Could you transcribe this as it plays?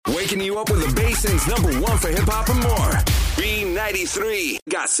Waking you up with the Basin's #1 for hip-hop and more. B93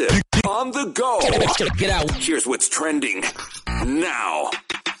 Gossip. On the go. Get out. Here's what's trending now.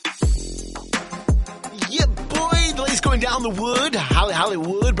 Yeah, boy. The latest going down the wood.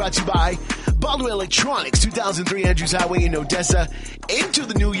 Hollywood, brought to you by Baldwin Electronics, 2003 Andrews Highway in Odessa. Into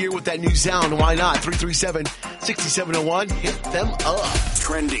the new year with that new sound. Why not? 337-6701. Hit them up.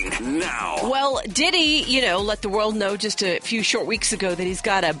 Trending now. Well, Diddy, let the world know just a few short weeks ago that he's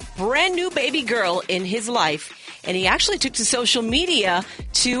got a brand new baby girl in his life. And he actually took to social media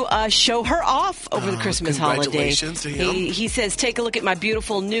to show her off over the Christmas holiday. Congratulations to him. He says, take a look at my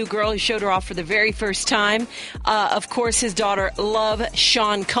beautiful new girl. He showed her off for the very first time. Of course, his daughter, Love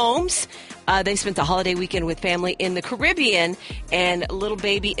Sean Combs. They spent the holiday weekend with family in the Caribbean, and little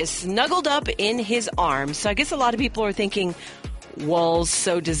baby is snuggled up in his arms. So I guess a lot of people are thinking, well,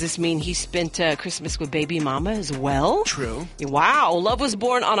 so does this mean he spent Christmas with baby mama as well? True. Wow. Love was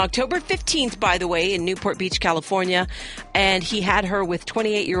born on October 15th, by the way, in Newport Beach, California. And he had her with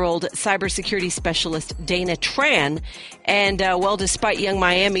 28-year-old cybersecurity specialist Dana Tran. And, despite Young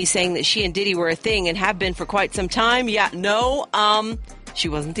Miami saying that she and Diddy were a thing and have been for quite some time, she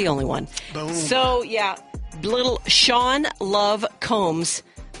wasn't the only one. Boom. So, little Sean Love Combs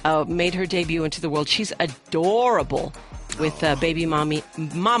made her debut into the world. She's adorable with baby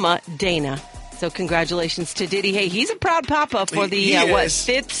mama Dana. So congratulations to Diddy. Hey, he's a proud papa for the,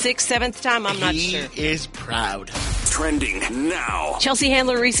 5th, 6th, 7th time? I'm not sure. He is proud. Trending now. Chelsea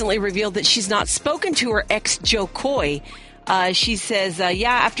Handler recently revealed that she's not spoken to her ex, Joe Coy. She says,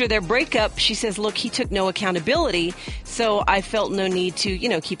 after their breakup, she says, look, he took no accountability, so I felt no need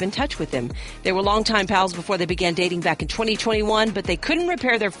to, keep in touch with him. They were longtime pals before they began dating back in 2021, but they couldn't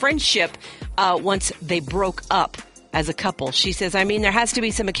repair their friendship once they broke up as a couple. She says, there has to be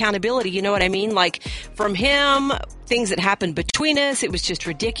some accountability, you know what I mean? Like, from him, things that happened between us, it was just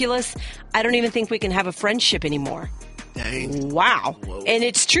ridiculous. I don't even think we can have a friendship anymore. Dang. Wow. Whoa. And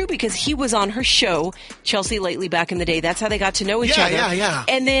it's true because he was on her show, Chelsea Lately, back in the day. That's how they got to know each other. Yeah.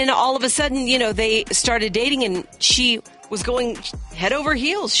 And then all of a sudden, they started dating, and she was going head over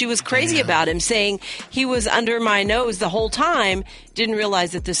heels. She was crazy about him, saying he was under my nose the whole time, didn't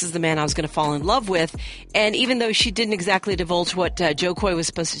realize that this is the man I was going to fall in love with. And even though she didn't exactly divulge what Joe Coy was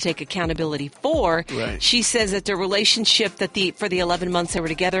supposed to take accountability for, she says that their relationship for the 11 months they were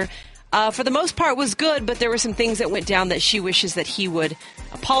together, for the most part was good, but there were some things that went down that she wishes that he would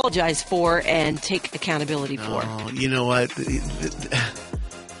apologize for and take accountability for. Oh, you know what?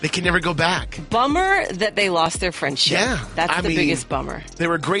 They can never go back. Bummer that they lost their friendship. Yeah. That's the biggest bummer. They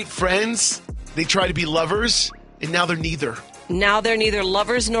were great friends. They tried to be lovers, and now they're neither. Now they're neither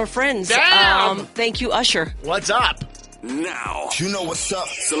lovers nor friends. Damn! Thank you, Usher. What's up? Now. You know what's up.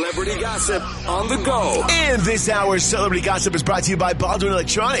 Celebrity gossip on the go. And this hour's Celebrity Gossip is brought to you by Baldwin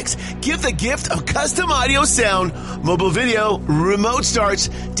Electronics. Give the gift of custom audio sound, mobile video, remote starts,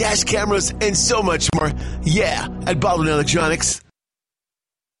 dash cameras, and so much more. Yeah, at Baldwin Electronics.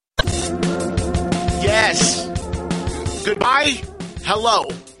 Yes. Goodbye. Hello.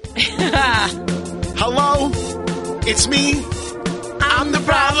 Hello. It's me. I'm the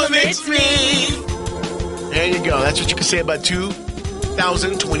problem. It's me. There you go. That's what you can say about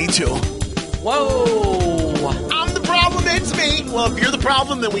 2022. Whoa. I'm the problem. It's me. Well, if you're the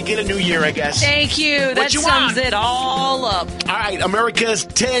problem, then we get a new year, I guess. Thank you. That sums it all up. All right. America's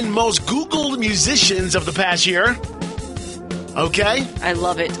 10 most Googled musicians of the past year. Okay. I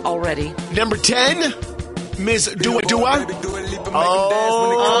love it already. Number 10, Miss Dua Dua.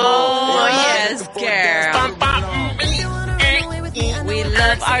 Oh, yes, girl. We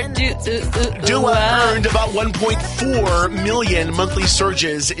love our Dua earned about 1.4 million monthly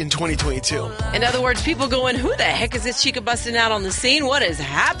searches in 2022. In other words, people going, who the heck is this chica busting out on the scene? What is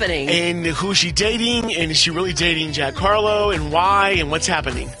happening? And who's she dating? And is she really dating Jack Harlow? And why? And what's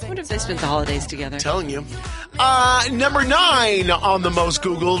happening? I wonder if they spent the holidays together. I'm telling you. Number 9 on the most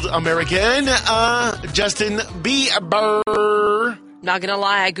Googled American, Justin Bieber. Not gonna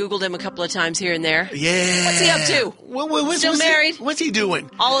lie, I Googled him a couple of times here and there. Yeah. What's he up to? Still married? What's he doing?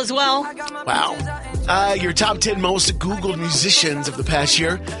 All is well. Wow. Your top 10 most Googled musicians of the past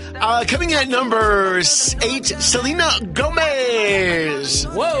year. Coming at number 8, Selena Gomez.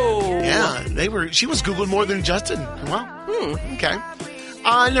 Whoa. Yeah, she was Googled more than Justin. Wow. Okay.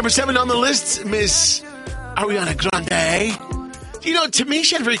 Number 7 on the list, Miss Ariana Grande. To me,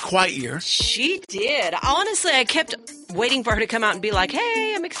 she had a very quiet year. She did. Honestly, I kept waiting for her to come out and be like,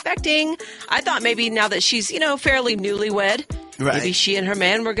 hey, I'm expecting. I thought maybe now that she's, fairly newlywed, maybe she and her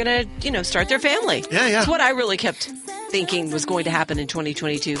man were going to, start their family. Yeah. That's what I really kept thinking was going to happen in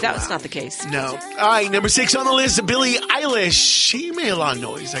 2022. That was not the case. No. All right, number 6 on the list, Billie Eilish. She made a lot of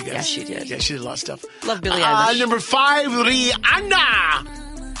noise, I guess. Yeah, she did. Yeah, she did a lot of stuff. Love Billie Eilish. Number 5, Rihanna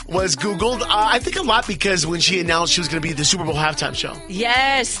was Googled. I think a lot because when she announced she was going to be the Super Bowl halftime show.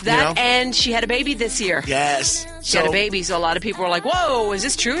 Yes, that, and she had a baby this year. Yes. She had a baby, so a lot of people were like, whoa, is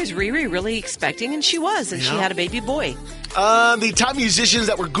this true? Is Riri really expecting? And she was, and she had a baby boy. The top musicians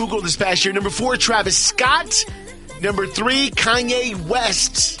that were Googled this past year. Number 4, Travis Scott. Number 3, Kanye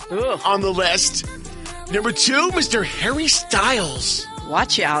West on the list. Number 2, Mr. Harry Styles.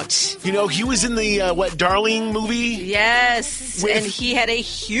 Watch out. You know, he was in the, Darling movie? Yes, and he had a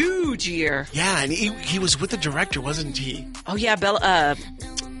huge year. Yeah, and he was with the director, wasn't he? Oh, yeah,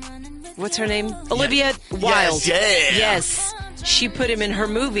 what's her name? Olivia Wilde. Yes. She put him in her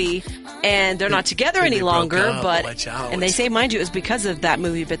movie, and they're not together any longer. And they say, mind you, it was because of that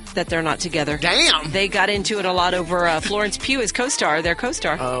movie, but that they're not together. Damn. They got into it a lot over Florence Pugh as their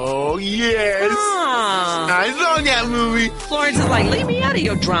co-star. Oh yes, I saw that movie. Florence is like, leave me out of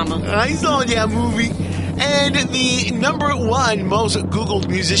your drama. I saw that movie. And the number 1 most Googled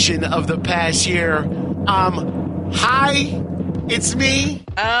musician of the past year. Hi. It's me.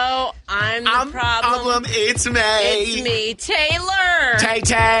 Oh, I'm the problem. It's me. It's me, Taylor.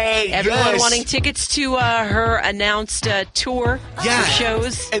 Tay. Everyone wanting tickets to her announced tour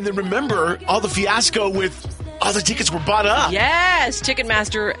shows. And then remember, all the fiasco with all the tickets were bought up. Yes.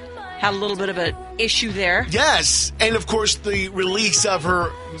 Ticketmaster had a little bit of an issue there. Yes. And, of course, the release of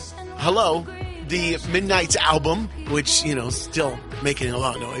her the Midnight's album, which, still making a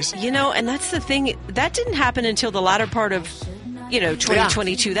lot of noise. And that's the thing. That didn't happen until the latter part of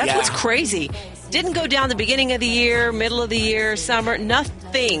 2022. That's what's crazy. Didn't go down the beginning of the year, middle of the year, summer,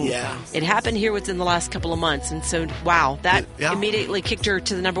 nothing. Yeah. It happened here within the last couple of months. And so, wow, that immediately kicked her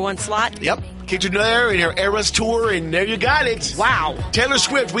to the number 1 slot. Yep. Kicked her there in her Eras tour, and there you got it. Wow. Taylor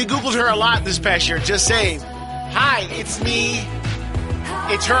Swift, we Googled her a lot this past year, just saying. Hi, it's me.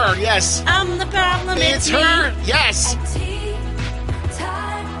 It's her, yes. I'm the problem, it's her, yes.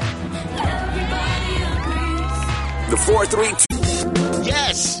 The 4-3-2.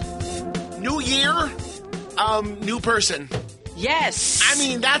 Yes. New year, new person. Yes. I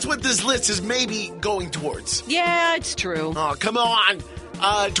mean, that's what this list is maybe going towards. Yeah, it's true. Oh, come on.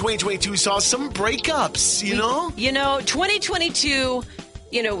 2022 saw some breakups, you know? 2022,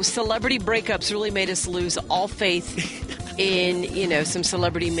 celebrity breakups really made us lose all faith in, some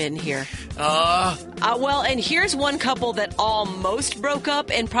celebrity men here. Well, and here's one couple that almost broke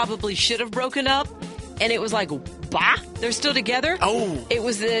up and probably should have broken up. And it was like, bah, they're still together. Oh. It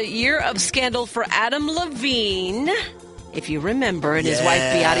was the year of scandal for Adam Levine, if you remember, and his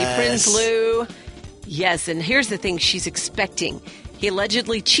wife, Beate Prinsloo. Yes, and here's the thing she's expecting. He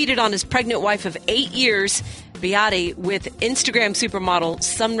allegedly cheated on his pregnant wife of 8 years, Beate, with Instagram supermodel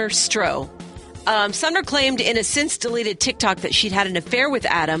Sumner Stroh. Sumner claimed in a since-deleted TikTok that she'd had an affair with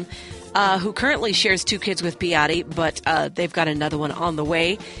Adam, who currently shares 2 kids with Beate, but they've got another one on the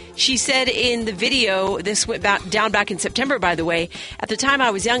way. She said in the video, this went down back in September, by the way, at the time I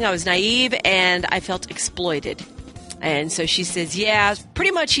was young, I was naive, and I felt exploited. And so she says, yeah,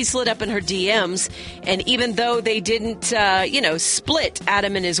 pretty much he slid up in her DMs, and even though they didn't, split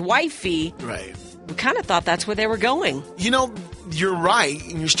Adam and his wifey, right, we kind of thought that's where they were going. You're right,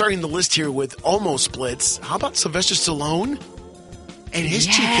 and you're starting the list here with almost splits. How about Sylvester Stallone? And his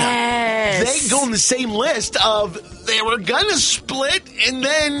chica, they go in the same list of they were gonna split and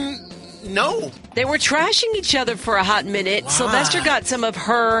then no. They were trashing each other for a hot minute. Wow. Sylvester got some of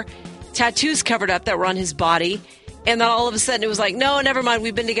her tattoos covered up that were on his body. And then all of a sudden it was like, no, never mind.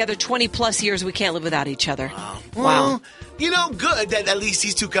 We've been together 20 plus years. We can't live without each other. Wow. Well, good that at least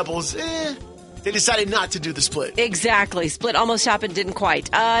these two couples, they decided not to do the split. Exactly. Split almost happened, didn't quite.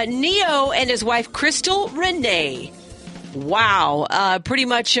 Neo and his wife, Crystal Renee. Wow. Pretty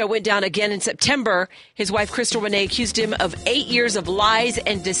much went down again in September. His wife, Crystal Renee, accused him of 8 years of lies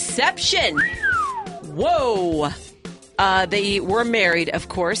and deception. Whoa. They were married, of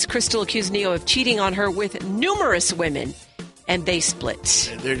course. Crystal accused Neo of cheating on her with numerous women, and they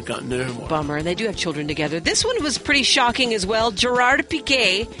split. They're gone no more. Bummer. And they do have children together. This one was pretty shocking as well. Gerard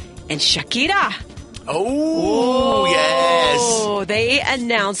Piqué and Shakira. Oh, yes. They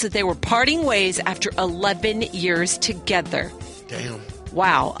announced that they were parting ways after 11 years together. Damn.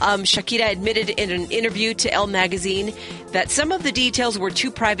 Wow. Shakira admitted in an interview to Elle magazine that some of the details were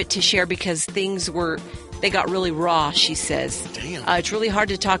too private to share because things were they got really raw, she says. Damn. It's really hard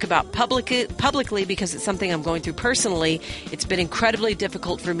to talk about publicly because it's something I'm going through personally. It's been incredibly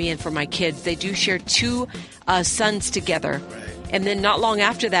difficult for me and for my kids. They do share 2 sons together. Right. And then not long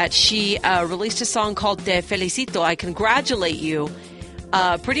after that, she released a song called Te Felicito, I Congratulate You,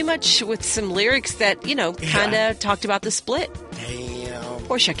 pretty much with some lyrics that, kind of talked about the split. Damn.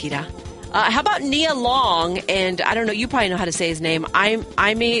 Poor Shakira. How about Nia Long? And I don't know, you probably know how to say his name. Aime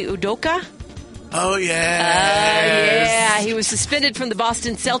Udoka? Oh, yeah. Yeah, he was suspended from the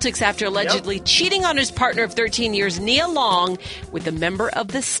Boston Celtics after allegedly cheating on his partner of 13 years, Nia Long, with a member of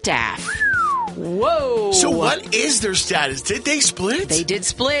the staff. Whoa. So what is their status? Did they split? They did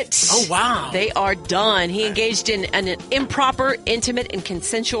split. Oh, wow. They are done. He engaged in an improper, intimate, and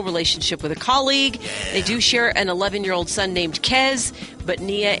consensual relationship with a colleague. Yeah. They do share an 11-year-old son named Kez, but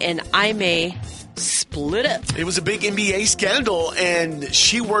Nia and Aime split up. It was a big NBA scandal, and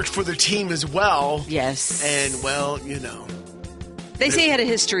she worked for their team as well. Yes. And, well, They say he had a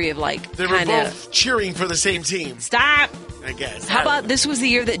history of they were both cheering for the same team. Stop. I guess. How about this was the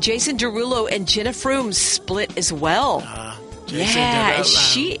year that Jason Derulo and Jenna Froome split as well. Yeah,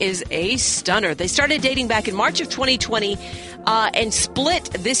 she is a stunner. They started dating back in March of 2020 and split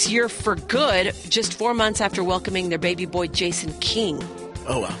this year for good, just 4 months after welcoming their baby boy, Jason King.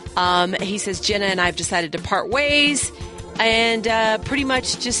 Oh, wow. He says, Jenna and I have decided to part ways and pretty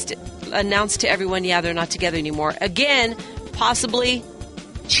much just announced to everyone, they're not together anymore. Again, possibly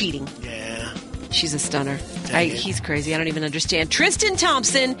cheating. Yeah. She's a stunner. He's crazy. I don't even understand. Tristan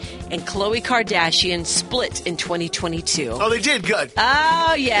Thompson and Khloe Kardashian split in 2022. Oh, they did? Good.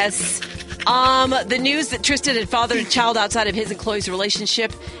 Oh, yes. The news that Tristan had fathered a child outside of his and Khloe's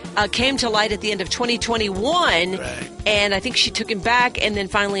relationship came to light at the end of 2021. Right. And I think she took him back. And then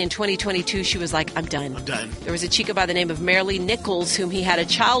finally in 2022, she was like, I'm done. There was a chica by the name of Marilee Nichols, whom he had a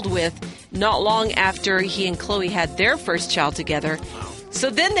child with not long after he and Khloe had their first child together. Wow. So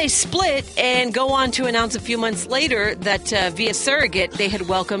then they split and go on to announce a few months later that via surrogate, they had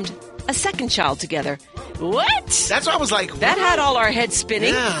welcomed a second child together. What? That's why I was like, what? That had all our heads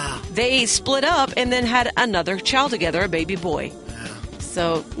spinning. Yeah. They split up and then had another child together, a baby boy. Yeah.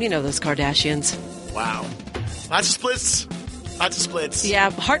 So, those Kardashians. Wow. Lots of splits. Yeah,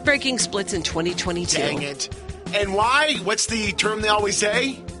 heartbreaking splits in 2022. Dang it. And why? What's the term they always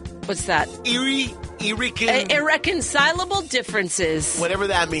say? What's that? Irreconcilable differences. Whatever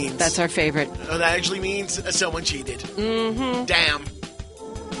that means. That's our favorite. Oh, that actually means someone cheated. Mm-hmm. Damn.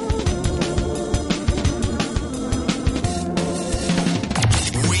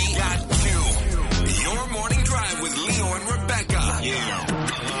 We got you. Your morning drive with Leo and Rebecca. Yeah.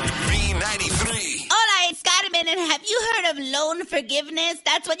 B93. Hola, it's Carmen, and have you heard of loan forgiveness?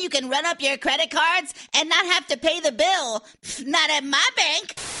 That's when you can run up your credit cards and not have to pay the bill. Not at my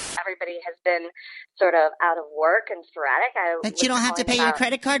bank. Everybody has been sort of out of work and sporadic. But you don't have to pay your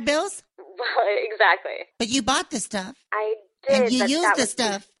credit card bills? Well, exactly. But you bought the stuff. I did. And you used the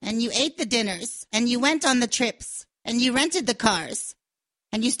stuff. And you ate the dinners. And you went on the trips. And you rented the cars.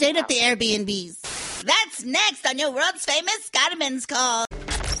 And you stayed at the Airbnbs. That's next on your world's famous Scottiman's Call.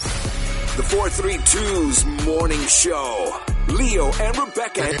 The 432's morning show. Leo and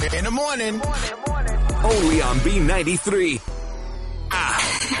Rebecca. In the morning. Only on B93.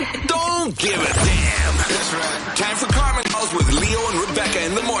 Don't give a damn. That's right. Time for Carmen Calls with Leo and Rebecca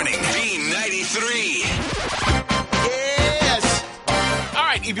in the morning. B93. Yes. All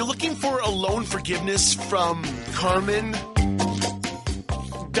right. If you're looking for a loan forgiveness from Carmen,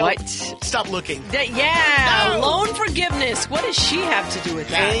 stop looking. No. Loan forgiveness. What does she have to do with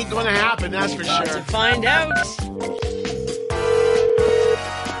that? Ain't going to happen. That's for sure. To find out.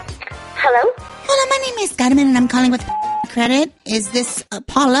 Hello? Hello, my name is Carmen, and I'm calling with credit. Is this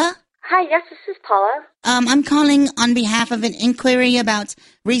Paula? Hi, yes, this is Paula. I'm calling on behalf of an inquiry about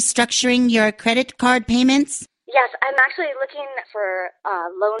restructuring your credit card payments. Yes, I'm actually looking for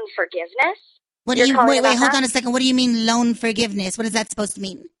loan forgiveness. What do you wait, hold on a second. What do you mean loan forgiveness? What is that supposed to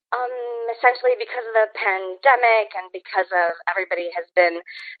mean? Essentially because of the pandemic and because of everybody has been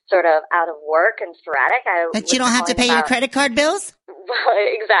sort of out of work and sporadic. But you don't have to pay your credit card bills? Well,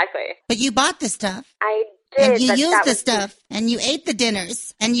 exactly. But you bought the stuff. I did. And you used the stuff. And you ate the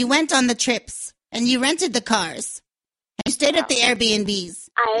dinners. And you went on the trips. And you rented the cars. And you stayed at the Airbnbs.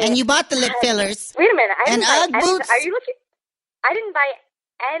 And you bought the lip fillers. Wait a minute. And Ugg boots. Are you looking? I didn't buy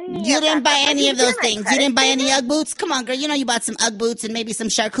any You of didn't that buy stuff. any of those things. You didn't buy any Ugg boots? Come on, girl. You know you bought some Ugg boots and maybe some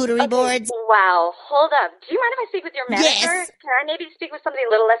charcuterie boards. Wow. Hold up. Do you mind if I speak with your manager? Yes. Can I maybe speak with somebody a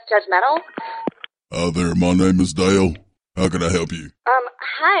little less judgmental? There, my name is Dale. How can I help you?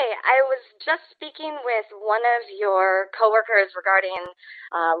 Hi. I was just speaking with one of your coworkers regarding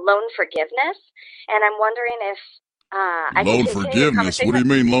loan forgiveness, and I'm wondering if I Loan can continue the forgiveness? What do you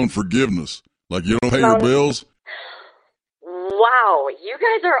conversation. mean loan forgiveness? Like you don't pay your bills? Wow, you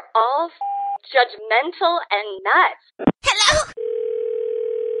guys are all judgmental and nuts. Hello?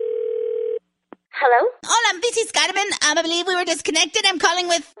 Hello? Hola, this is Carmen. I believe we were disconnected. I'm calling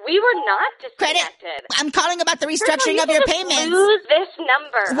with We were not credit. disconnected. I'm calling about the First of all, restructuring you of your can just payments. Lose this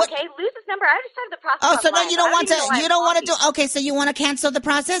number, What? okay? Lose this number. I already started the process. Oh, so no, online. you don't I want to, even know you I'm don't want to calling do, okay, so you want to cancel the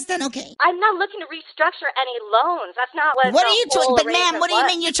process then? Okay. I'm not looking to restructure any loans. That's not what What the are you whole but ma'am, arrangement what do you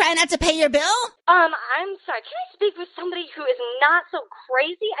was. mean you're trying not to pay your bill? I'm sorry. Can I speak with somebody who is not so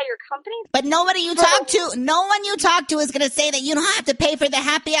crazy at your company? But nobody you talk to, no one you talk to is going to say that you don't have to pay for the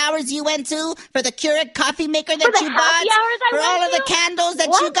happy hours you went to, for the Keurig coffee maker that the you happy bought, hours I for went all of the to? candles that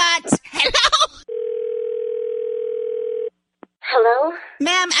What? you got. Hello? Hello?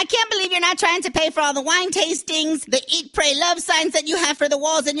 Ma'am, I can't believe you're not trying to pay for all the wine tastings, the eat, pray, love signs that you have for the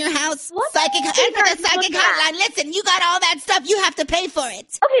walls in your house, What psychic, things and for are the you psychic looking at? hotline. Listen, you got all that stuff, you have to pay for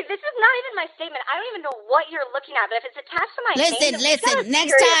it. Okay, this is not even my statement. I don't even know what you're looking at, but if it's attached to my name, then we've got a Listen,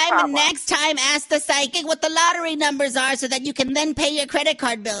 serious next time, ask the psychic what the lottery numbers are so that you can then pay your credit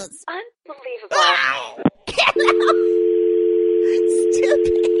card bills. Unbelievable.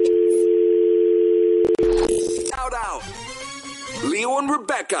 Stupid. Shout out. Leo and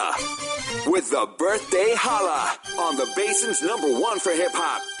Rebecca with the birthday holla on the Basin's #1 for hip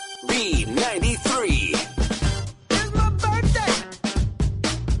hop, B93. It's my birthday.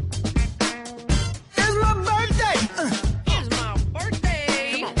 It's my birthday. It's my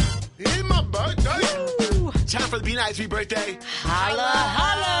birthday. It's my birthday. Time for the B93 birthday. Holla,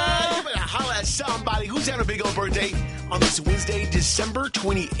 holla. You better holla at somebody who's having a big old birthday on this Wednesday, December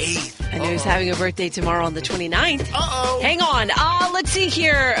 28th. And who's having a birthday tomorrow on the 29th. Uh-oh. Hang on. Let's see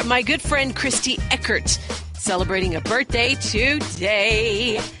here. My good friend Christy Eckert celebrating a birthday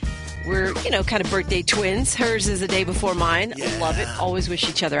today. We're, kind of birthday twins. Hers is the day before mine. Yeah. Love it. Always wish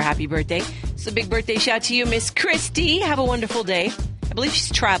each other a happy birthday. So big birthday shout to you, Miss Christy. Have a wonderful day. I believe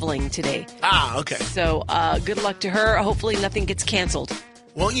she's traveling today. Ah, okay. So good luck to her. Hopefully nothing gets canceled.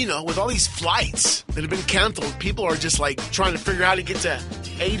 Well, with all these flights that have been canceled, people are just like trying to figure out how to get to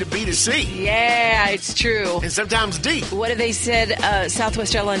A to B to C. Yeah, it's true. And sometimes D. What have they said?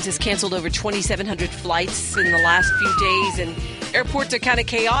 Southwest Airlines has canceled over 2,700 flights in the last few days, and airports are kind of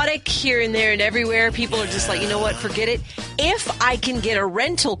chaotic here and there and everywhere. People are just like, you know what, forget it. If I can get a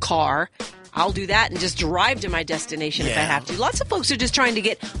rental car, I'll do that and just drive to my destination if I Yeah. have to. Lots of folks are just trying to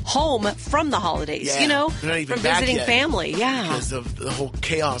get home from the holidays, Yeah. They're not even from back visiting yet family. Yeah. Because of the whole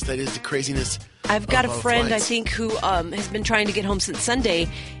chaos that is the craziness. I've got a of friend, flights. I think, who has been trying to get home since Sunday,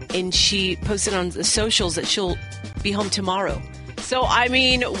 and she posted on the socials that she'll be home tomorrow. So, I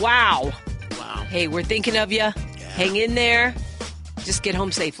mean, wow. Wow. Hey, we're thinking of you. Hang in there. Just get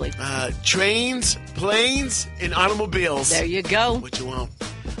home safely. Trains, planes, and automobiles. There you go. What you want.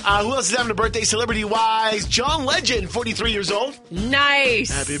 Who else is having a birthday celebrity-wise? John Legend, 43 years old.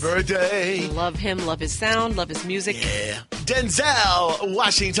 Nice. Happy birthday. Love him. Love his sound. Love his music. Yeah. Denzel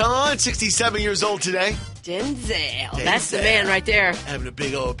Washington, 67 years old today. Denzel. That's the man right there. Having a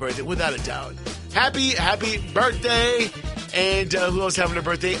big old birthday, without a doubt. Happy birthday. And who else having a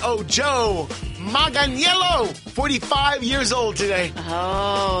birthday? Oh, Joe Manganiello, 45 years old today.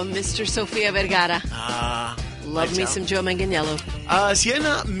 Oh, Mr. Sofia Vergara. Love me some Joe Manganiello.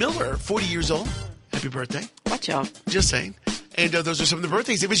 Sienna Miller, 40 years old. Happy birthday. Watch out. Just saying. And those are some of the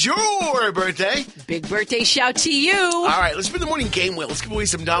birthdays. It was your birthday. Big birthday shout to you. All right, let's spin the morning game wheel. Let's give away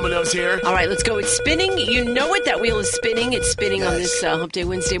some dominoes here. All right, let's go. It's spinning. You know it. That wheel is spinning. It's spinning on this Hump Day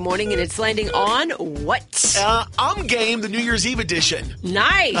Wednesday morning, and it's landing on what? Game, the New Year's Eve edition.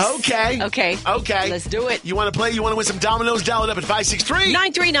 Nice. Okay. Okay. Let's do it. You want to play? You want to win some dominoes? Dial it up at 563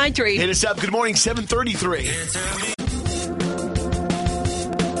 9393. Hit us up. Good morning, 733.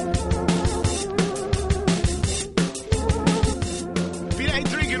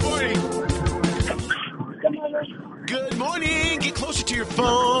 Good morning. Get closer to your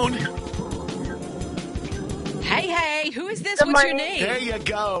phone. Hey, who is this? What's your name? There you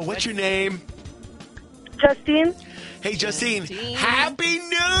go. What's your name? Justine. Hey, Justine. Happy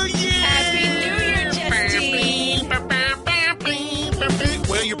New Year! Happy New Year, Justine.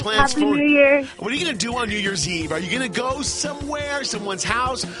 What are your plans Happy for New Year. What are you going to do on New Year's Eve? Are you going to go somewhere, someone's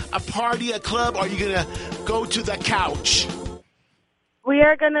house, a party, a club? Or are you going to go to the couch? We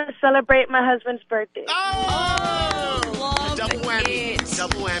are going to celebrate my husband's birthday. Love Double whammy. it.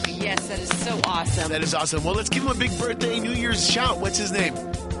 Double whammy. Yes, that is so awesome. That is awesome. Well, let's give him a big birthday New Year's shout. What's his name?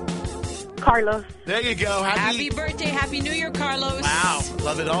 Carlos. There you go. Happy birthday. Happy New Year, Carlos. Wow.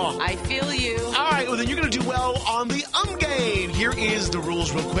 Love it all. I feel you. All right, well, then you're going to do well on the game. Here is the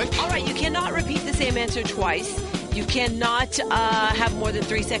rules real quick. All right, you cannot repeat the same answer twice. You cannot have more than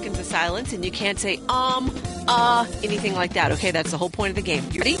 3 seconds of silence, and you can't say, anything like that. Okay, that's the whole point of the game.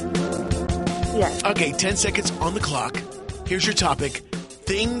 You ready? Yes. Okay, 10 seconds on the clock. Here's your topic.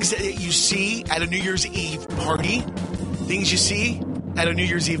 Things that you see at a New Year's Eve party. Things you see at a New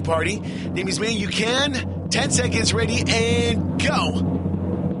Year's Eve party. Name is man, you can. 10 seconds, ready, and go.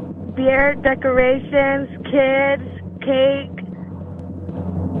 Beer, decorations, kids, cake,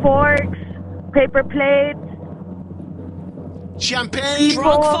 forks, paper plates, Champagne.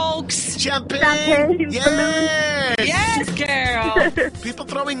 Drunk folks. Champagne. Champagne, Yes. Yes, girl. People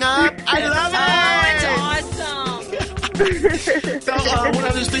throwing up. I love it. It's awesome. So, what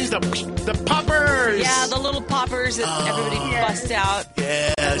are those things? The poppers. Yeah, the little poppers that everybody busts out.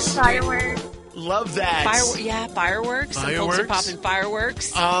 Yes. fireworks. Love that. Fireworks. Some folks are popping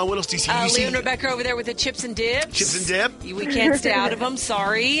fireworks. What else do you see? You see Leo and Rebecca over there with the chips and dips. chips and dip. We can't stay out of them.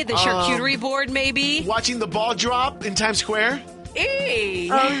 Sorry. The charcuterie board, maybe. Watching the ball drop in Times Square. Hey,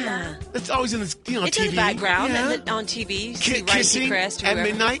 yeah. That's always in the It's TV. in the background Yeah. and on TV. You see Kissing Crest, at whoever.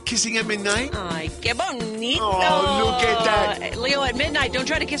 midnight. Kissing at midnight. Ay, qué bonito. Oh, look at that. Leo, at midnight, don't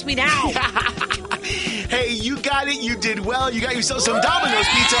try to kiss me now. Hey, you got it. You did well. You got yourself some Domino's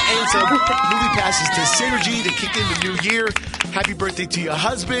pizza and some movie passes to Synergy to kick in the new year. Happy birthday to your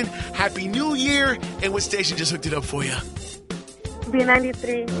husband. Happy New Year. And what station just hooked it up for you?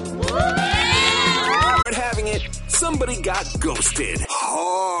 B93. Having it, somebody got ghosted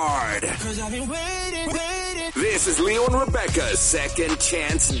hard. This is Leo and Rebecca's second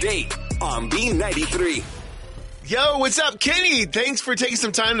chance date on B93. Yo, what's up, Kenny? Thanks for taking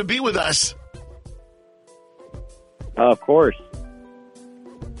some time to be with us. Of course.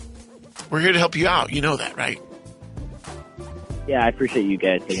 We're here to help you out. You know that, right? Yeah, I appreciate you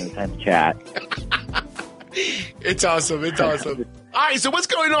guys taking the time to chat. It's awesome. It's awesome. All right, so what's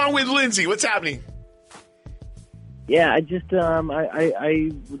going on with Lindsay? What's happening? Yeah, I just I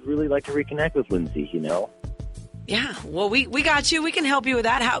would really like to reconnect with Lindsay, you know. Yeah, well, we got you. We can help you with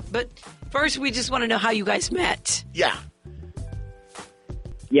that. But first, we just want to know how you guys met. Yeah.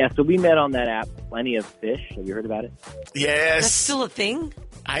 Yeah, so we met on that app, Plenty of Fish. Have you heard about it? Yes. That's still a thing?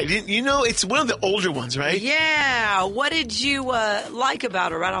 I didn't. You know, it's one of the older ones, right? Yeah. What did you like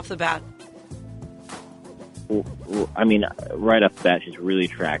about her right off the bat? Well, I mean, right off the bat, she's really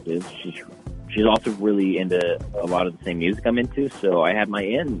attractive. She's also really into a lot of the same music I'm into, so I had my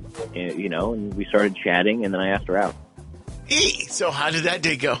in, you know, and we started chatting, and then I asked her out. Hey, so how did that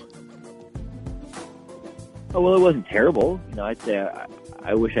day go? Oh, well, it wasn't terrible. You know, I'd say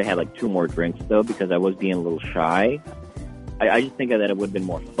I wish I had like 2 more drinks, though, because I was being a little shy. I just think that it would have been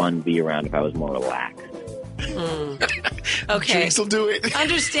more fun to be around if I was more relaxed. Okay. Drinks will do it.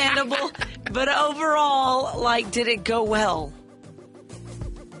 Understandable. But overall, like, did it go well?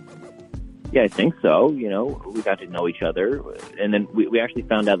 Yeah, I think so. You know, we got to know each other, and then we actually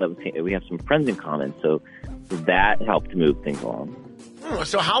found out that we have some friends in common, so that helped move things along. Oh,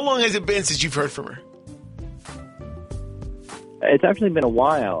 so how long has it been since you've heard from her? It's actually been a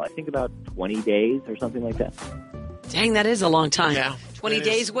while. I think about 20 days or something like that. Dang, that is a long time. Yeah, 20 it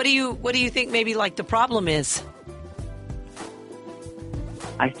days. is. What do you think maybe like the problem is?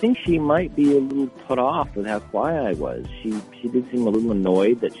 I think she might be a little put off with how quiet I was. She did seem a little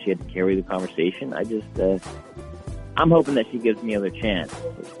annoyed that she had to carry the conversation. I'm hoping that she gives me another chance.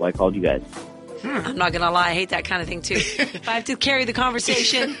 That's why I called you guys. I'm not going to lie. I hate that kind of thing, too. If I have to carry the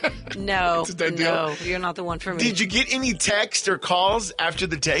conversation, no, It's a done deal. no, you're not the one for me. Did you get any texts or calls after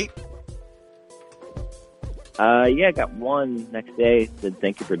the date? Yeah, I got one next day. Said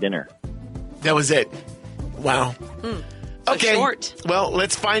thank you for dinner. That was it. Wow. So Okay. short. Well,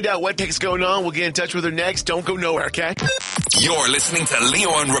 let's find out what the heck's going on. We'll get in touch with her next. Don't go nowhere, okay? You're listening to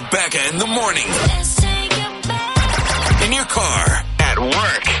Leo and Rebecca in the morning. In your car, at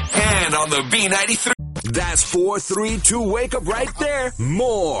work, and on the B93. That's 432 Wake Up right there.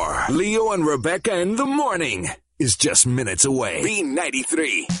 More Leo and Rebecca in the morning is just minutes away.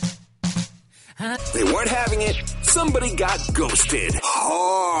 B93. They weren't having it. Somebody got ghosted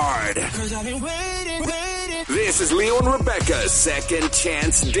hard. This is Leo and Rebecca's second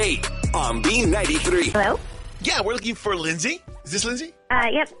chance date on B93. Hello? Yeah, we're looking for Lindsay. Is this Lindsay?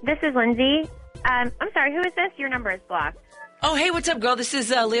 Yep, this is Lindsay. I'm sorry, who is this? Your number is blocked. Oh, hey, what's up, girl? This is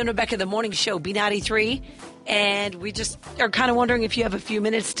Leo and Rebecca, the morning show, B93. And we just are kind of wondering if you have a few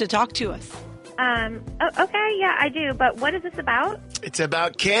minutes to talk to us. Okay, yeah, I do, but what is this about? It's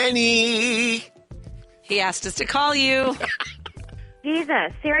about Kenny. He asked us to call you.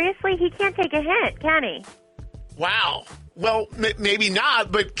 Jesus, seriously? He can't take a hint, can he? Wow. Well, maybe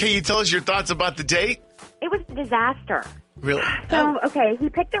not, but can you tell us your thoughts about the date? It was a disaster. Really? So, okay, he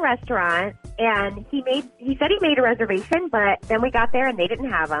picked a restaurant, and he said he made a reservation, but then we got there and they didn't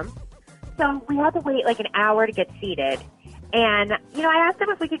have them. So we had to wait like an hour to get seated. And, I asked him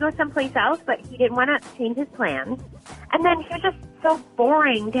if we could go someplace else, but he didn't want to change his plans. And then he was just so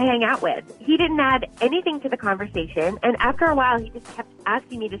boring to hang out with. He didn't add anything to the conversation, and after a while, he just kept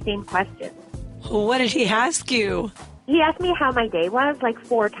asking me the same questions. What did he ask you? He asked me how my day was like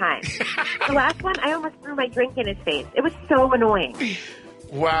 4 times. The last one, I almost threw my drink in his face. It was so annoying.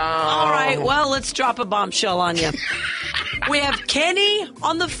 Wow. All right, well, let's drop a bombshell on you. We have Kenny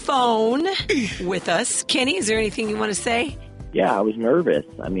on the phone with us. Kenny, is there anything you want to say? Yeah, I was nervous.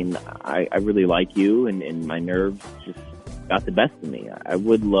 I mean, I really like you, and my nerves just got the best of me. I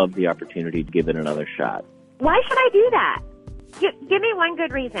would love the opportunity to give it another shot. Why should I do that? Give me one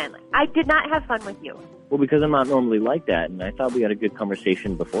good reason. I did not have fun with you. Well, because I'm not normally like that, and I thought we had a good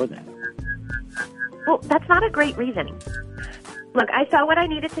conversation before that. Well, that's not a great reason. Look, I saw what I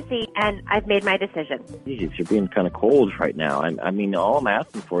needed to see, and I've made my decision. Jeez, you're being kind of cold right now. I mean, all I'm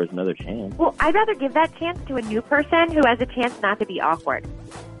asking for is another chance. Well, I'd rather give that chance to a new person who has a chance not to be awkward.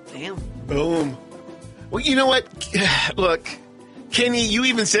 Damn. Boom. Well, you know what? Look, Kenny, you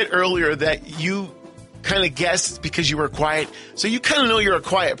even said earlier that you kind of guessed because you were quiet. So you kind of know you're a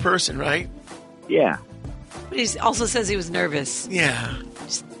quiet person, right? Yeah. But he also says he was nervous. Yeah.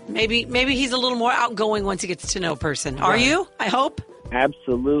 Maybe he's a little more outgoing once he gets to know a person. Are you? I hope.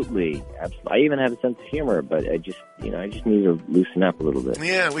 Absolutely. I even have a sense of humor, but I just need to loosen up a little bit.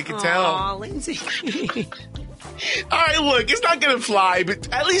 Yeah, we can tell. Aw, Lindsay. All right, look, it's not going to fly, but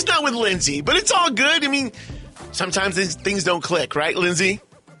at least not with Lindsay. But it's all good. I mean, sometimes things don't click, right, Lindsay?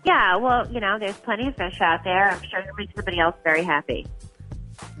 Yeah, well, there's plenty of fish out there. I'm sure you'll make somebody else very happy.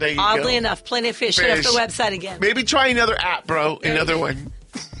 There you Oddly go. enough, plenty of fish. Hit up the website again. Maybe try another app, bro. Another one.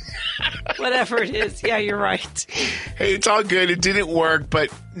 Whatever it is. Yeah, you're right. Hey, it's all good. It didn't work,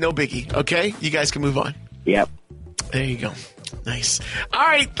 but no biggie, okay? You guys can move on. Yep. There you go. Nice. All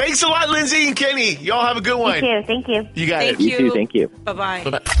right. Thanks a lot, Lindsay and Kenny. Y'all have a good one. Thank you. You got Thank it. You too. Thank you. Bye-bye.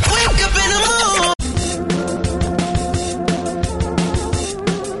 Bye-bye. Wake up in the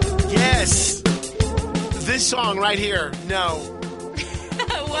morning. Yes. This song right here. No.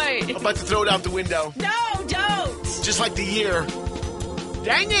 Wait. I'm about to throw it out the window. No, don't. Just like the year.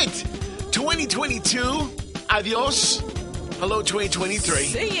 Dang it. 2022. Adios. Hello, 2023.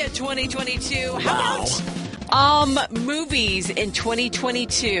 See ya, 2022. Wow. How about movies in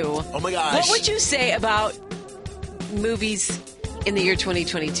 2022? Oh, my gosh. What would you say about movies in the year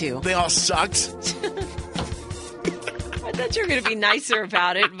 2022? They all sucked. I thought you were going to be nicer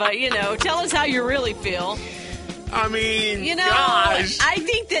about it, but, tell us how you really feel. I mean, gosh. I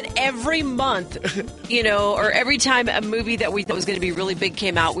think that every month, or every time a movie that we thought was going to be really big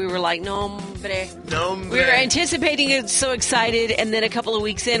came out, we were like, no, hombre. We were anticipating it, so excited, and then a couple of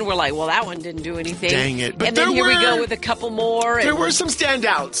weeks in, we're like, well, that one didn't do anything. Dang it. But and then here we go with a couple more. There were some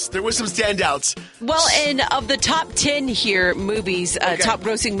standouts. Well, and of the top 10 here movies, top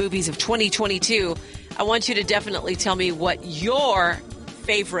grossing movies of 2022, I want you to definitely tell me what your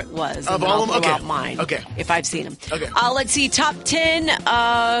favorite was. Of all of them? Okay. Out mine. Okay. If I've seen them. Okay. Let's see. Top 10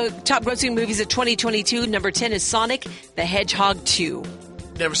 top grossing movies of 2022. Number 10 is Sonic the Hedgehog 2.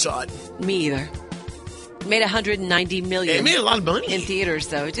 Never saw it. Me either. Made $190 million. It made a lot of money. In theaters,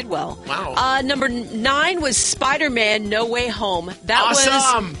 though. It did well. Wow. Number 9 was Spider-Man No Way Home. That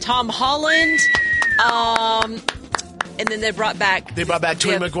Awesome. was Tom Holland. And then they brought back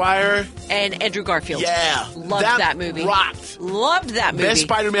Tobey Maguire and Andrew Garfield. Yeah. Loved that movie. Rocked. Loved that movie. Best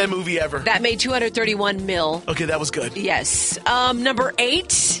Spider-Man movie ever. That made $231 million. Okay, that was good. Yes. Number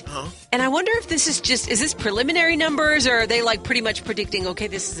 8. And I wonder if this is this preliminary numbers, or are they like pretty much predicting, okay,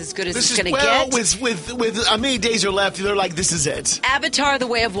 this is as good as it's going to get? With how many days are left, they're like, this is it. Avatar: The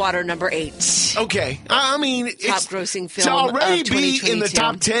Way of Water, number 8. Okay. I mean, top grossing film to already of 2022. be in the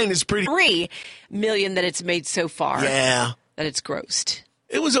top 10 is pretty. $3 million that it's made so far. Yeah. That it's grossed.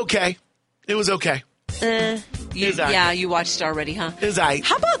 It was okay. Yeah, you watched it already, huh? It was aight.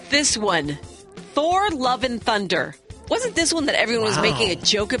 How about this one? Thor: Love and Thunder. Wasn't this one that everyone was making a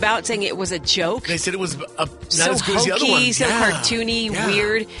joke about, saying it was a joke? They said it was not so as good as the other one. hokey, so cartoony,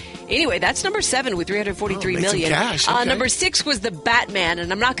 weird. Anyway, that's number 7 with $343 million. Cash. Okay. Number 6 was the Batman,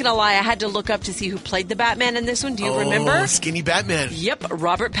 and I'm not going to lie, I had to look up to see who played the Batman in this one. Do you remember? Skinny Batman. Yep,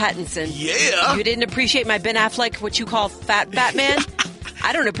 Robert Pattinson. Yeah. You didn't appreciate my Ben Affleck, what you call fat Batman?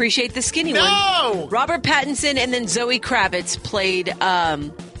 I don't appreciate the skinny one. No! Robert Pattinson and then Zoe Kravitz played...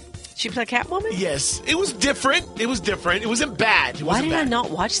 She played Catwoman? Yes. It was different. It wasn't bad. Why did I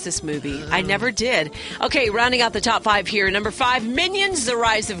not watch this movie? I never did. Okay, rounding out the top 5 here. Number 5, Minions: The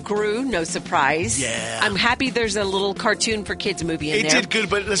Rise of Gru. No surprise. Yeah. I'm happy there's a little cartoon for kids movie in It there. did good,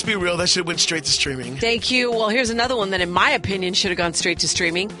 but let's be real. That should have went straight to streaming. Thank you. Well, here's another one that, in my opinion, should have gone straight to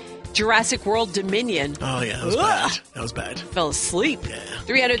streaming. Jurassic World Dominion. Oh, yeah. That was bad. That was bad. Fell asleep. Yeah.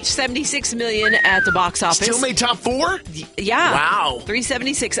 $376 million at the box office. Still made top 4? Yeah. Wow.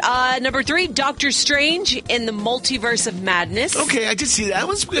 376. Number 3, Doctor Strange in the Multiverse of Madness. Okay, I did see that. It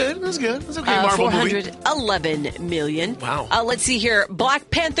was good. It was good. It was okay. Marvel movie. $411 million. Wow. Let's see here. Black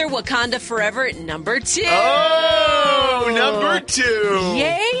Panther: Wakanda Forever at number 2. Oh, number 2.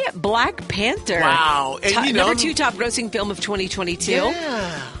 Yay, Black Panther. Wow. And number 2 top grossing film of 2022.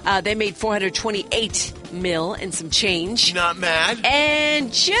 Yeah. They made $428 million and some change. Not mad.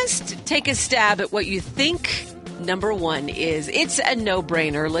 And just take a stab at what you think number 1 is. It's a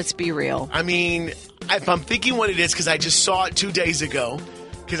no-brainer, let's be real. I mean, if I'm thinking what it is, because I just saw it 2 days ago,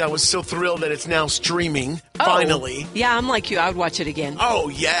 because I was so thrilled that it's now streaming, finally. Yeah, I'm like you. I would watch it again. Oh,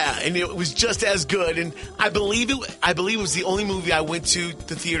 yeah. And it was just as good. And I believe it was the only movie I went to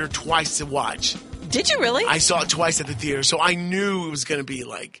the theater twice to watch. Did you really? I saw it twice at the theater, so I knew it was going to be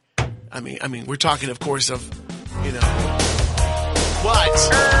like... I mean, we're talking, of course, of, what? What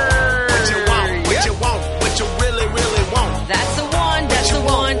you want, what you want, what you really, really want. That's the one, that's the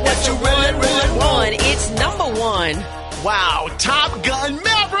one, that's the one, really want. It's number 1. Wow, Top Gun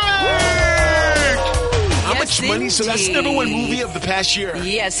Maverick! How much money? So that's the number 1 movie of the past year.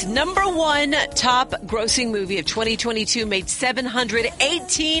 Yes, number 1 top grossing movie of 2022 made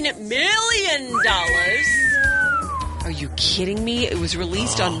 $718 million. Are you kidding me? It was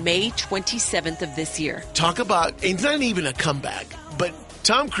released on May 27th of this year. Talk about, it's not even a comeback, but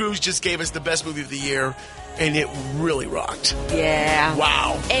Tom Cruise just gave us the best movie of the year, and it really rocked. Yeah.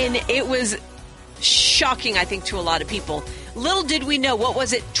 Wow. And it was shocking, I think, to a lot of people. Little did we know, what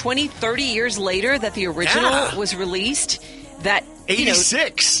was it, 20, 30 years later that the original was released? That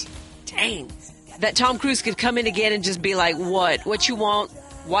 86. Dang. That Tom Cruise could come in again and just be like, what you want?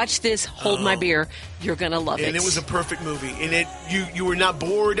 Watch this, hold my beer. You're going to love it. And it was a perfect movie. And you were not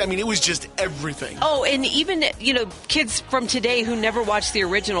bored. I mean, it was just everything. Oh, and even, kids from today who never watched the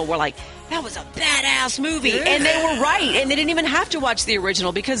original were like, that was a badass movie. Yeah. And they were right. And they didn't even have to watch the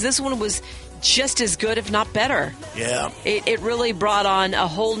original because this one was just as good, if not better. Yeah. It really brought on a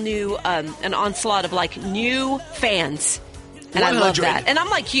whole new, an onslaught of new fans. And 100. I love that. And I'm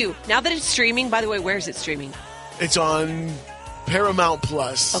like you. Now that it's streaming, by the way, where is it streaming? It's on Paramount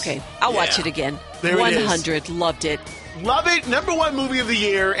Plus. Okay, I'll watch it again. There 100, it is. Loved it. Love it. Number 1 movie of the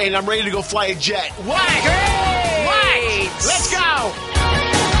year, and I'm ready to go fly a jet. What? Great! What? Let's go.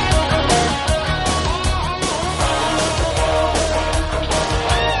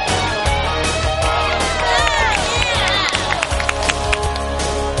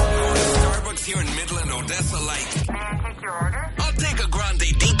 Starbucks here in Midland, Odessa Lake. May I take your order? I'll take a grande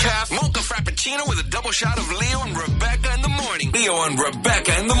decaf mocha frappuccino with a double shot of Leo and Rebecca in the morning. Leo and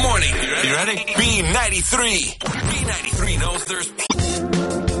Rebecca in the morning. You ready? B93. B93 knows there's...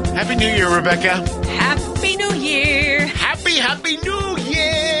 Happy New Year, Rebecca. Happy New Year. Happy New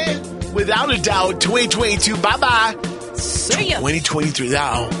Year. Without a doubt, 2022, bye-bye. See ya. 2023,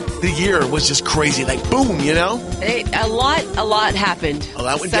 now, the year was just crazy. Like, boom, A lot happened. A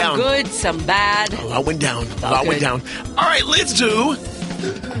lot went Some down. good, some bad. A lot went down. All right, let's do,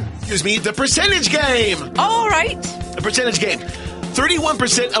 the percentage game. All right. The percentage game.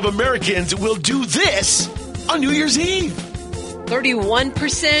 31% of Americans will do this on New Year's Eve.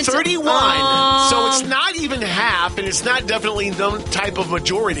 31%. 31. So it's not even half, and it's not definitely no type of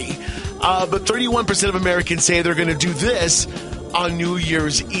majority. But 31% of Americans say they're going to do this on New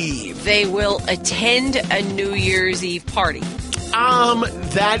Year's Eve. They will attend a New Year's Eve party.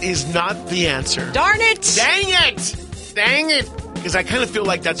 That is not the answer. Darn it! Dang it! Because I kind of feel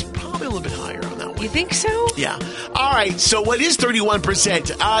like that's probably a little bit higher on that one. You think so? Yeah. All right, so what is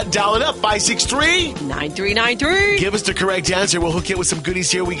 31%? Dial it up, 563-9393. Give us the correct answer. We'll hook you with some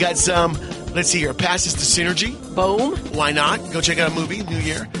goodies here. We got some, let's see here, passes to Synergy. Boom. Why not? Go check out a movie, New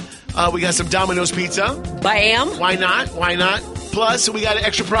Year. We got some Domino's Pizza. Bam. Why not? Plus, we got an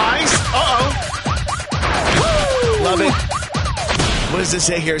extra prize. Uh-oh. Love it. What does it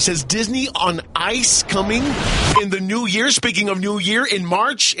say here? It says Disney on Ice coming in the new year. Speaking of New Year, in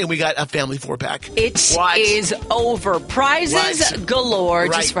March, and we got a family 4-pack. It is over. Prizes galore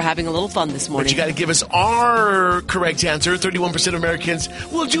just for having a little fun this morning. But you got to give us our correct answer. 31% of Americans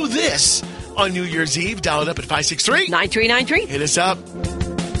will do this on New Year's Eve. Dial it up at 563-9393. Hit us up.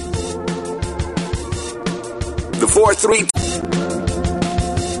 The 4-3.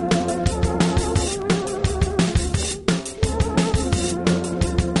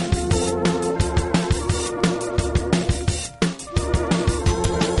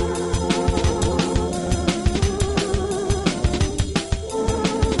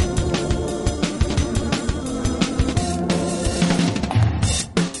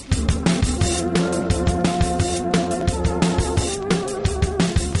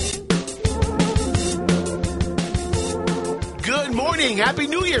 morning. Happy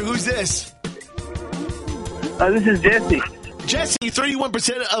New Year. Who's this? This is Jesse. Jesse,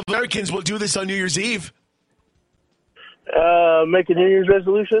 31% of Americans will do this on New Year's Eve. Make a New Year's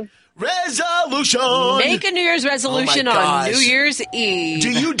resolution. Resolution. Make a New Year's resolution Oh, my on gosh. New Year's Eve.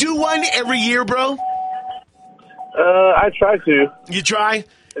 Do you do one every year, bro? I try to. You try?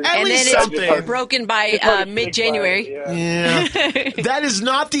 At And least then something. it's broken by mid-January. Yeah. That is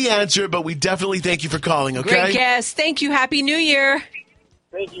not the answer, but we definitely thank you for calling, okay? Great guess. Thank you. Happy New Year.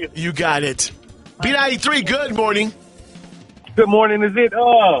 Thank you. You got it. B93, good morning. Good morning. Is it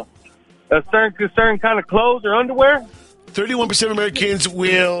a certain kind of clothes or underwear? 31% of Americans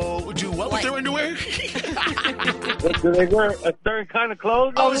will do what with their underwear? Do they wear a certain kind of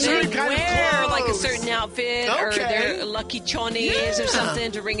clothes? Oh, a They certain kind of wear clothes. like a certain outfit or Okay. their lucky chonies Yeah. or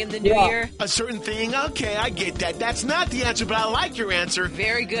something to ring in the new year. A certain thing. Okay, I get that. That's not the answer, but I like your answer.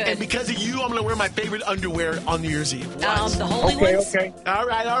 Very good. And because of you, I'm going to wear my favorite underwear on New Year's Eve. What? The holy ones. Okay. All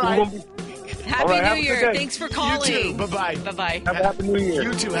right. Happy All right, have New a Year. good day. Thanks for You calling. too. Bye-bye. Bye-bye. Have a happy New Year.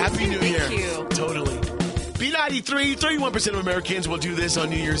 You too. Happy New Year. Thank you. Totally. B93, 31% of Americans will do this on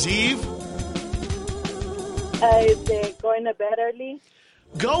New Year's Eve. Is it going to bed early?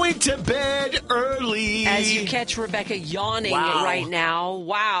 Going to bed early. As you catch Rebecca yawning Wow. right now.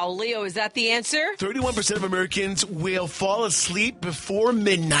 Wow. Leo, is that the answer? 31% of Americans will fall asleep before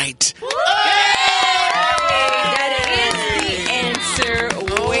midnight. That is the answer.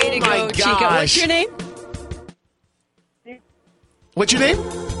 Way to my go, Chica. gosh. What's your name? What's your name?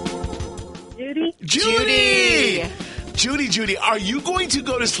 Judy. Judy, are you going to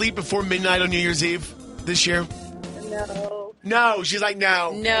go to sleep before midnight on New Year's Eve this year? No. No, she's like,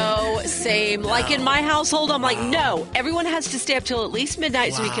 no. No, same. Like in my household, I'm like, no. Everyone has to stay up till at least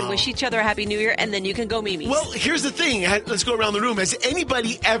midnight so we can wish each other a Happy New Year, and then you can go Mimi's. Well, here's the thing. Let's go around the room.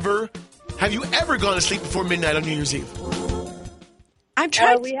 Have you ever gone to sleep before midnight on New Year's Eve? I'm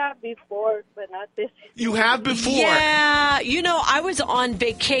trying. We have before, but not this. You have before. Yeah, I was on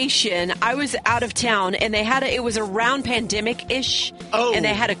vacation. I was out of town, and they had it was around pandemic-ish, and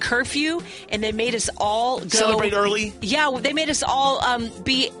they had a curfew, and they made us all go Celebrate early? Yeah, they made us all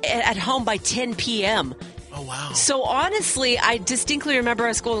be at home by 10 p.m. Oh, wow. So honestly, I distinctly remember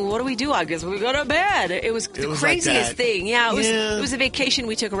us going, what do we do? I guess we go to bed. It was the was like craziest that. thing. Yeah, Yeah. it was a vacation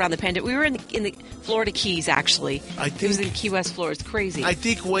we took around the pandemic. We were in the Florida Keys, actually. It was in Key West, Florida. It's crazy. I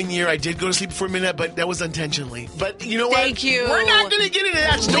think one year I did go to sleep before midnight, but that was intentionally. But you know what? Thank you. We're not going to get into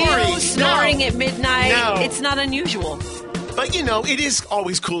that story. Leo snoring No. at midnight. No. It's not unusual. But, it is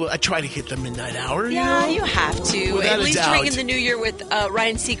always cool. I try to hit the midnight hour. Yeah, you have to. Without At a least doubt. ring in the new year with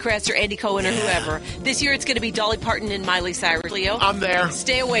Ryan Seacrest or Andy Cohen or whoever. This year it's going to be Dolly Parton and Miley Cyrus. Leo, I'm there.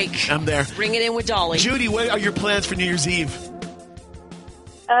 Stay awake. I'm there. Ring it in with Dolly. Judy, what are your plans for New Year's Eve?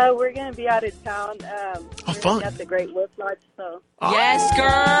 We're going to be out of town. We're fun. at the Great Wolf Lodge, so. Yes,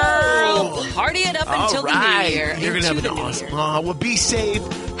 girl. Party it up until All right. the new year. You're going to have Into an the new awesome. year. Well, be safe.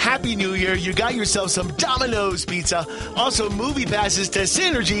 Happy New Year. You got yourself some Domino's pizza, also movie passes to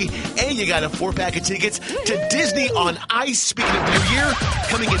Synergy, and you got a 4-pack of tickets to Disney on Ice. Speaking of New Year,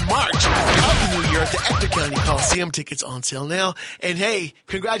 coming in March of the New Year at the Ector County Coliseum. Tickets on sale now. And hey,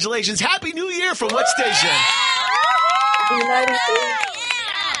 congratulations. Happy New Year from what station? B93.